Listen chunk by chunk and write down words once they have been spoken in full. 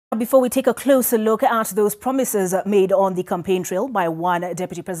Before we take a closer look at those promises made on the campaign trail by one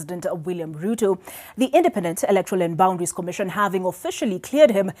Deputy President William Ruto, the Independent Electoral and Boundaries Commission having officially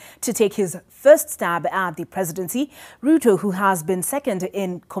cleared him to take his first stab at the presidency, Ruto, who has been second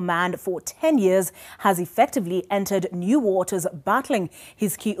in command for 10 years, has effectively entered new waters battling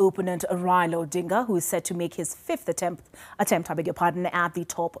his key opponent Raila Odinga, who is set to make his fifth attempt at the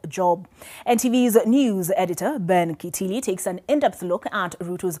top job. NTV's news editor Ben Kitili takes an in-depth look at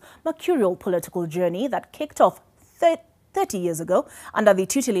Ruto's mercurial political journey that kicked off 30 years ago under the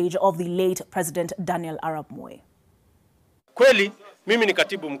tutelage of the late President Daniel Arap Moi. Kweli, mimi ni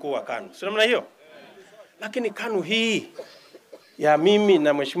katibu mkuu wa KANU. Sio namna hiyo? Lakini KANU hii ya mimi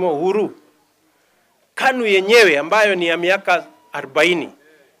na Mheshimiwa Uhuru, KANU yenyewe ambayo ni ya miaka 40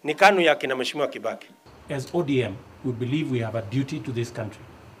 ni KANU ya kina Mheshimiwa Kibaki. As ODM, we believe we have a duty to this country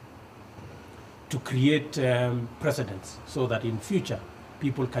to create precedents so that in future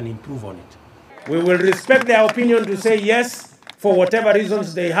people can improve on it. We will respect their opinion to say yes for whatever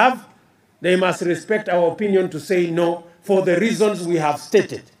reasons they have. They must respect our opinion to say no for the reasons we have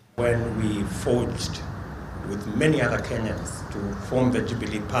stated. When we forged with many other Kenyans to form the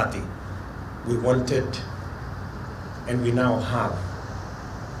Jubilee Party, we wanted and we now have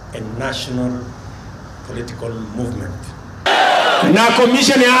a national political movement. Na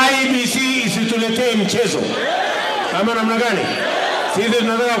commission ya IEBC isituletee mchezo. Kama namna gani? Sisi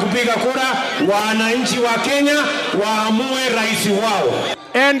tunataka kupiga kura, wananchi wa Kenya waamue rais wao.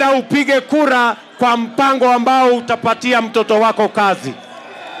 Enda upige kura kwa mpango ambao utapatia mtoto wako kazi.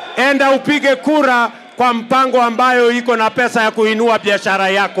 Enda upige kura kwa mpango ambayo iko na pesa ya kuinua biashara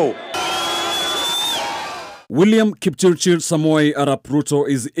yako. William Kipchirchir Samoei Arap Ruto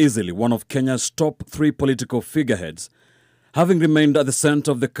is easily one of Kenya's top 3 political figureheads, having remained at the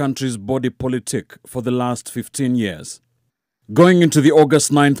center of the country's body politic for the last 15 years. Going into the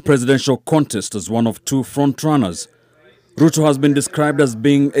August 9th presidential contest as one of 2 frontrunners, Ruto has been described as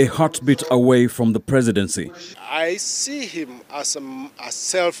being a heartbeat away from the presidency. I see him as a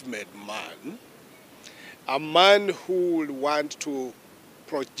self-made man, a man who will want to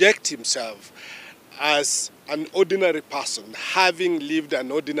project himself as an ordinary person, having lived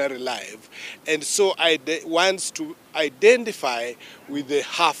an ordinary life, and so wants to identify with the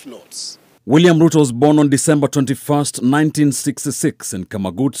have-nots. William Ruto was born on December 21st, 1966 in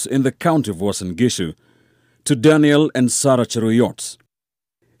Kamagut in the county of Uasin Gishu to Daniel and Sarah Cheruyot.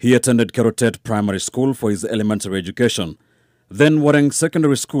 He attended Kerotet Primary School for his elementary education, then Wareng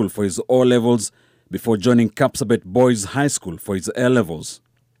Secondary School for his O-levels before joining Kapsabet Boys High School for his A-levels.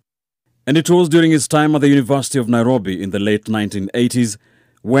 And it was during his time at the University of Nairobi in the late 1980s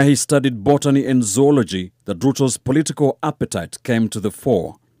where he studied botany and zoology that Ruto's political appetite came to the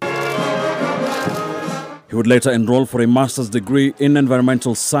fore. He would later enroll for a master's degree in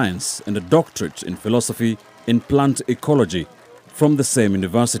environmental science and a doctorate in philosophy in plant ecology from the same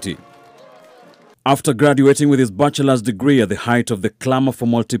university. After graduating with his bachelor's degree at the height of the clamor for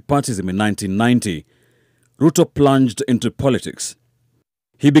multipartyism in 1990, Ruto plunged into politics.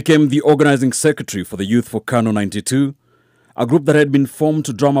 He became the organizing secretary for the Youth for KANU 92, a group that had been formed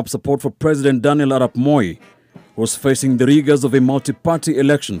to drum up support for President Daniel Arap Moi, who was facing the rigors of a multi-party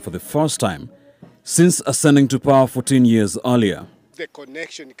election for the first time since ascending to power 14 years earlier. The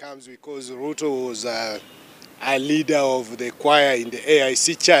connection comes because Ruto was a leader of the choir in the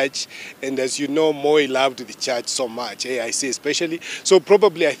AIC church, and as you know, Moi loved the church so much, AIC especially. So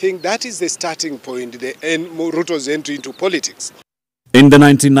probably I think that is the starting point, Ruto's entry into politics. In the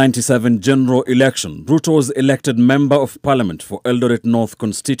 1997 general election, Ruto was elected Member of Parliament for Eldoret North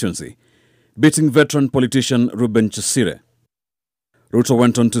constituency, beating veteran politician Ruben Chesire. Ruto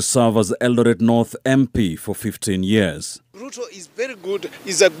went on to serve as Eldoret North MP for 15 years. Ruto is very good,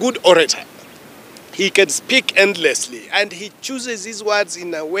 he's a good orator. He can speak endlessly and he chooses his words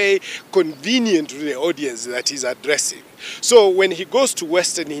in a way convenient to the audience that he's addressing. So when he goes to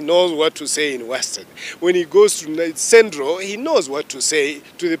Western, he knows what to say in Western. When he goes to Central, he knows what to say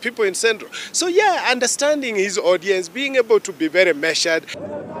to the people in Central. So yeah, understanding his audience, being able to be very measured.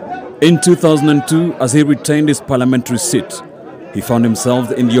 In 2002, as he retained his parliamentary seat, he found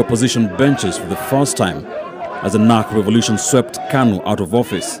himself in the opposition benches for the first time as the NARC revolution swept KANU out of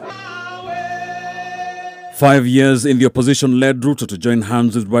office. 5 years in the opposition led Ruto to join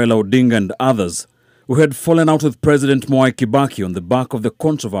hands with Raila Odinga and others who had fallen out with President Mwai Kibaki on the back of the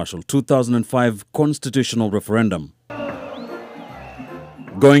controversial 2005 constitutional referendum.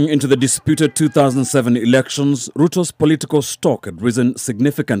 Going into the disputed 2007 elections, Ruto's political stock had risen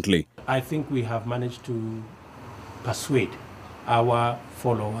significantly. I think we have managed to persuade our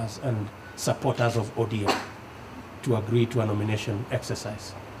followers and supporters of ODM to agree to a nomination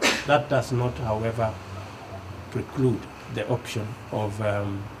exercise. That does not, however, preclude the option of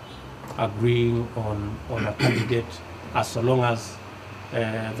agreeing on a candidate as long as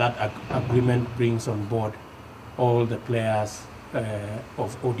that agreement brings on board all the players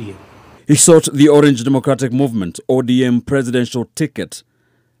of ODM. He sought the Orange Democratic Movement ODM presidential ticket,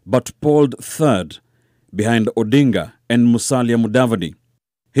 but polled third behind Odinga and Musalia Mudavadi.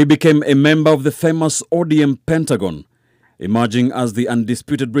 He became a member of the famous ODM Pentagon, emerging as the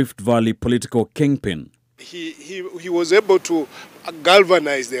undisputed Rift Valley political kingpin. He was able to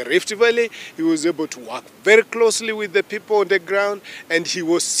galvanize the Rift Valley. He was able to work very closely with the people on the ground, and he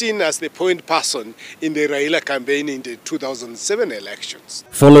was seen as the point person in the Raila campaign in the 2007 elections.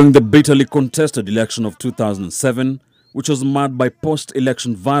 Following the bitterly contested election of 2007, which was marred by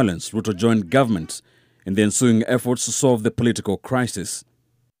post-election violence, Ruto joined government in the ensuing efforts to solve the political crisis.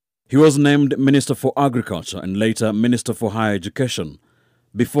 He was named Minister for Agriculture and later Minister for Higher Education,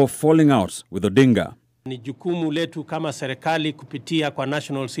 before falling out with Odinga. Ni jukumu letu kama serikali kupitia kwa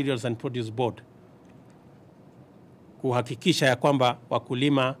National Cereals and Produce Board kuhakikisha ya kwamba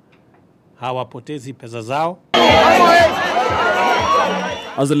wakulima hawapotezi pesa zao.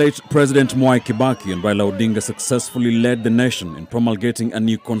 As the late President Mwai Kibaki and Raila Odinga successfully led the nation in promulgating a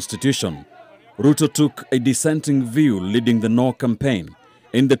new constitution, Ruto took a dissenting view leading the No campaign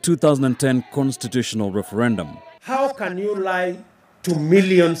in the 2010 constitutional referendum. How can you lie to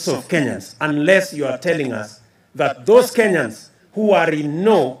millions of Kenyans unless you are telling us that those Kenyans who are in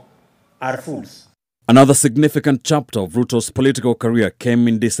no are fools? Another significant chapter of Ruto's political career came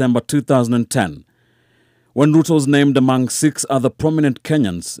in December 2010, when Ruto was named among 6 other prominent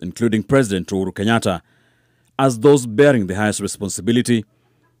Kenyans, including President Uhuru Kenyatta, as those bearing the highest responsibility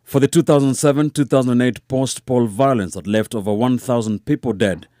for the 2007-2008 post-poll violence that left over 1,000 people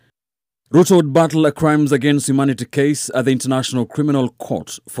dead. Ruto would battle a crimes against humanity case at the International Criminal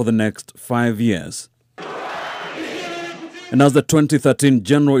Court for the next 5 years. And as the 2013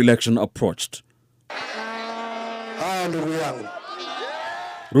 general election approached,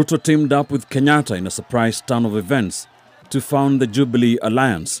 Ruto teamed up with Kenyatta in a surprise turn of events to found the Jubilee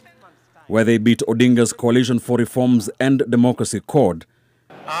Alliance, where they beat Odinga's Coalition for Reforms and Democracy Code.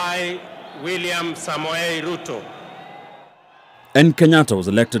 I, William Ruto. And Kenyatta was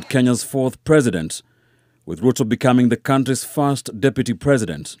elected Kenya's 4th president, with Ruto becoming the country's first deputy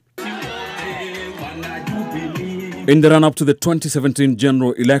president. In the run-up to the 2017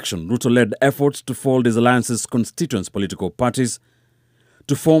 general election, Ruto led efforts to fold his alliance's constituent political parties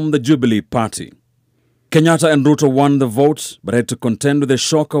to form the Jubilee Party. Kenyatta and Ruto won the vote, but had to contend with the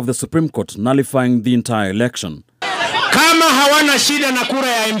shock of the Supreme Court nullifying the entire election. Kama hawana shida na kura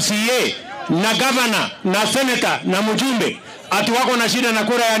ya MCA, na governor, na senator, na mjumbe, ati wako na shida na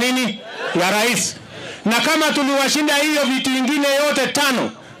kura ya nini? Ya rais. Na kama tuliwashinda hiyo vitu vingine yote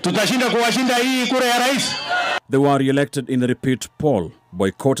 5, tutashinda kuwashinda hii kura ya rais. They were re-elected in a repeat poll,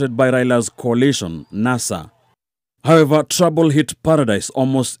 boycotted by Raila's coalition, NASA. However, trouble hit paradise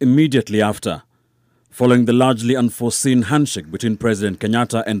almost immediately after, following the largely unforeseen handshake between President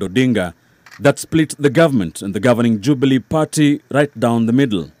Kenyatta and Odinga that split the government and the governing Jubilee Party right down the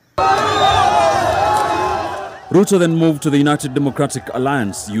middle. Ruto then moved to the United Democratic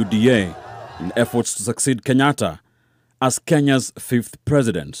Alliance, UDA, in efforts to succeed Kenyatta as Kenya's 5th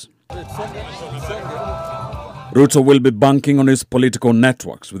president. Ruto will be banking on his political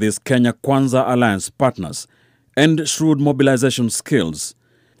networks with his Kenya Kwanza Alliance partners and shrewd mobilization skills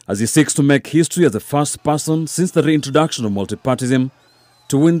as he seeks to make history as the first person since the reintroduction of multipartyism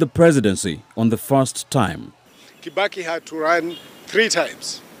to win the presidency on the first time. Kibaki had to run 3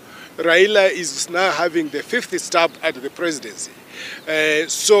 times. Raila is now having the 5th stab at the presidency.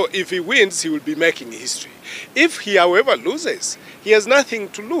 So if he wins, he will be making history. If he, however, loses, he has nothing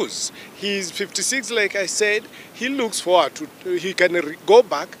to lose. He's 56, like I said. He looks forward to, he can go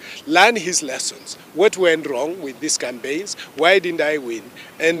back, learn his lessons. What went wrong with these campaigns? Why didn't I win?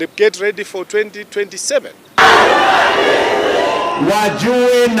 And get ready for 2027.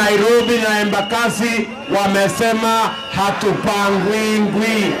 Wajue Nairobi na Embakasi wamesema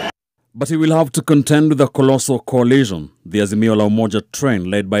hatupangwingwi. But he will have to contend with a colossal coalition, the Azimio la Umoja train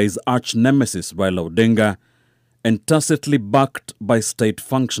led by his arch-nemesis Raila Odinga and tacitly backed by state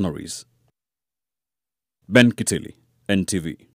functionaries. Ben Kitili, NTV.